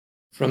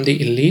From the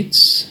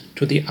elites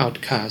to the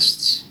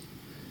outcasts.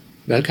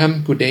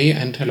 Welcome, good day,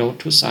 and hello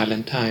to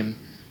Silent Time,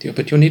 the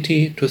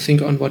opportunity to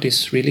think on what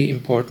is really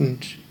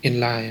important in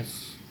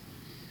life.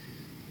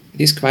 It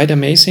is quite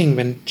amazing.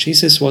 When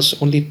Jesus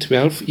was only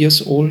 12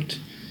 years old,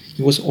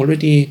 he was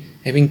already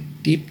having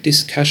deep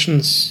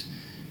discussions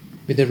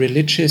with the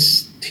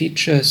religious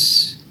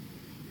teachers,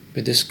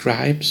 with the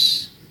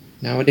scribes.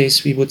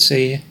 Nowadays we would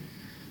say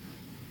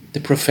the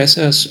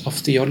professors of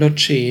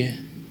theology.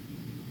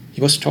 He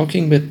was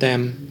talking with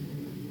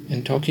them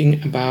and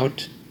talking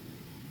about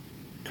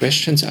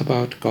questions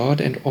about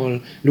God and all.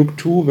 Luke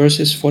 2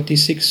 verses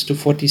 46 to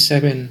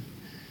 47.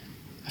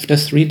 After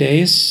 3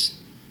 days,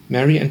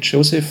 Mary and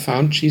Joseph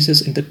found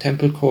Jesus in the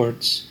temple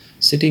courts,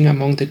 sitting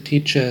among the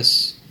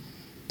teachers,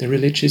 the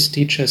religious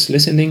teachers,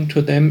 listening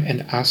to them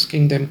and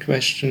asking them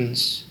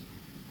questions.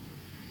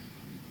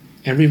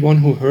 Everyone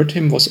who heard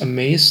him was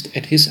amazed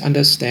at his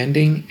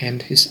understanding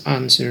and his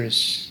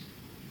answers.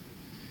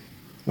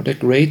 What a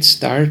great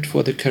start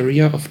for the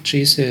career of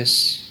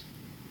Jesus.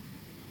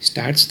 He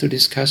starts to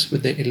discuss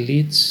with the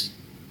elites.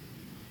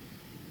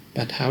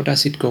 But how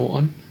does it go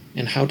on?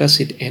 And how does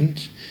it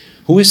end?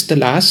 Who is the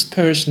last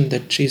person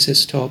that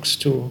Jesus talks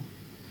to?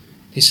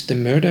 It is the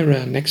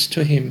murderer next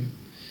to him.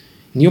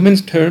 In human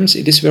terms,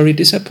 it is very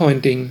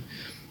disappointing.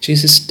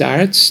 Jesus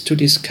starts to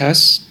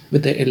discuss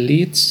with the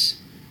elites,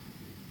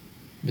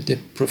 with the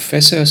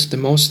professors, the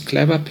most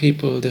clever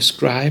people, the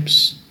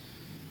scribes,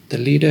 the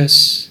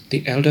leaders,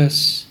 the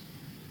elders,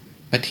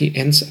 but he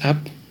ends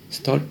up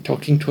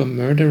talking to a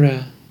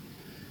murderer.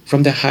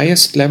 From the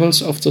highest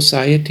levels of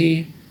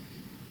society,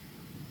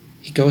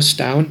 he goes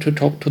down to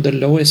talk to the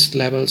lowest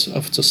levels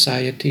of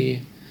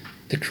society,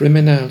 the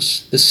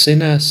criminals, the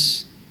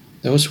sinners,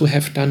 those who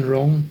have done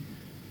wrong,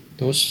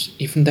 those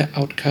even the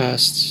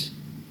outcasts.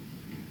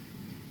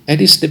 That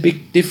is the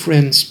big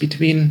difference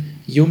between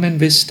human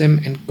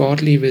wisdom and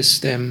godly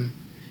wisdom.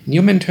 In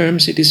human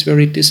terms, it is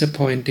very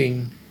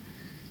disappointing.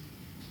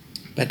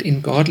 But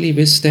in godly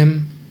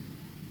wisdom,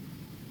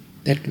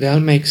 that well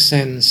makes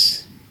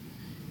sense,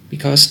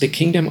 because the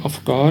kingdom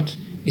of God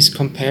is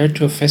compared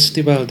to a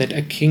festival that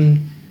a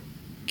king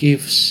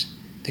gives.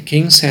 The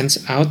king sends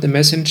out the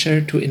messenger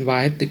to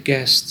invite the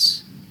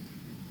guests,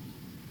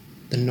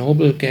 the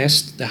noble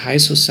guests, the high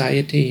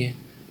society,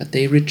 but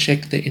they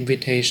reject the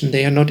invitation.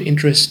 They are not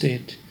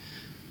interested.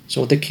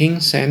 So the king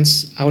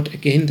sends out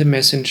again the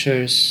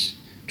messengers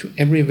to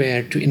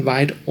everywhere to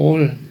invite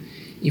all,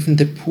 even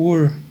the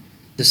poor,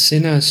 the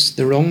sinners,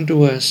 the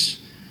wrongdoers,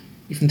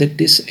 even the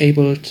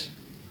disabled,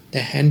 the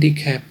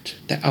handicapped,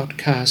 the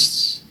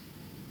outcasts.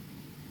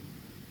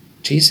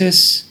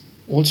 Jesus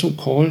also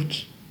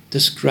called the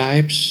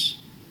scribes,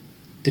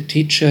 the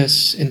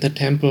teachers in the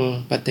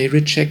temple, but they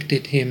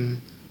rejected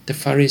him, the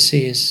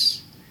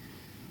Pharisees.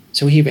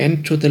 So he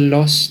went to the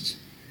lost,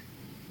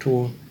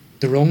 to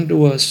the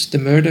wrongdoers, the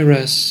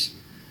murderers,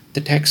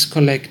 the tax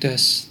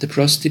collectors, the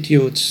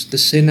prostitutes, the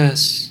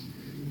sinners,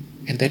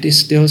 and that is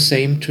still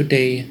same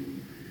today.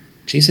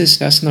 Jesus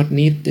does not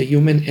need the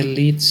human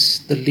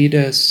elites, the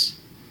leaders,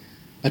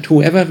 but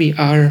whoever we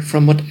are,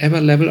 from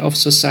whatever level of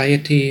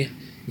society,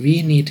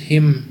 we need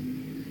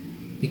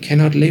him. We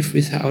cannot live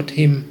without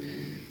him.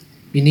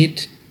 We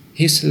need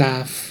his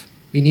love.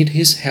 We need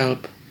his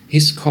help,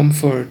 his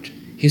comfort,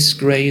 his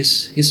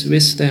grace, his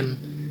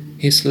wisdom,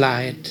 his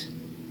light.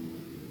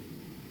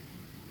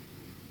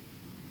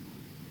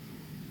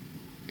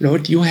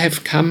 Lord, you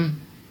have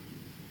come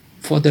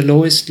for the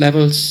lowest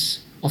levels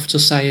of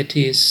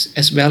societies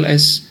as well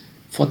as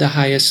for the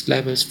highest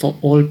levels, for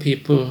all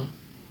people.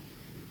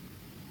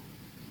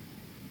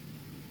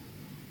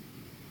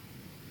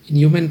 In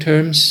human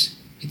terms,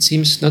 it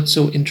seems not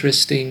so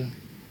interesting,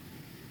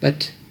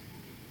 but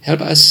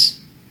help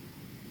us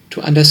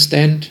to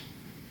understand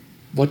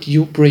what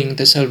you bring,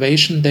 the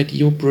salvation that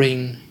you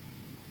bring.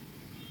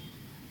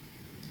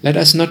 Let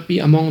us not be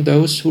among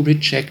those who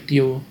reject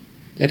you.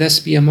 Let us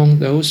be among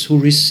those who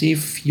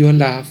receive your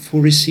love, who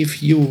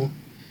receive you,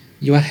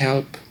 your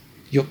help,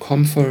 your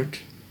comfort.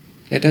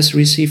 Let us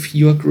receive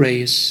your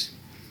grace.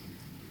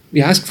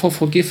 We ask for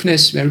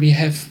forgiveness where we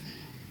have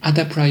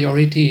other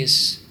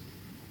priorities,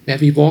 where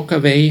we walk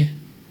away,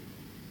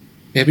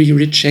 where we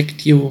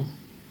reject you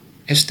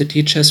as the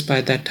teachers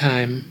by that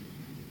time.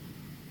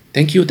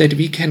 Thank you that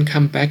we can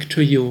come back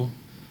to you.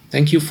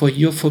 Thank you for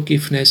your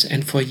forgiveness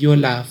and for your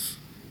love,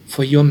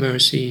 for your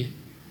mercy.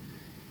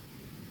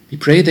 We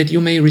pray that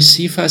you may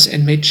receive us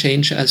and may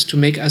change us to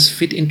make us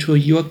fit into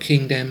your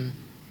kingdom.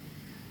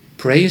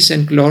 Praise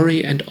and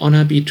glory and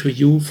honor be to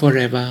you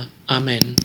forever. Amen.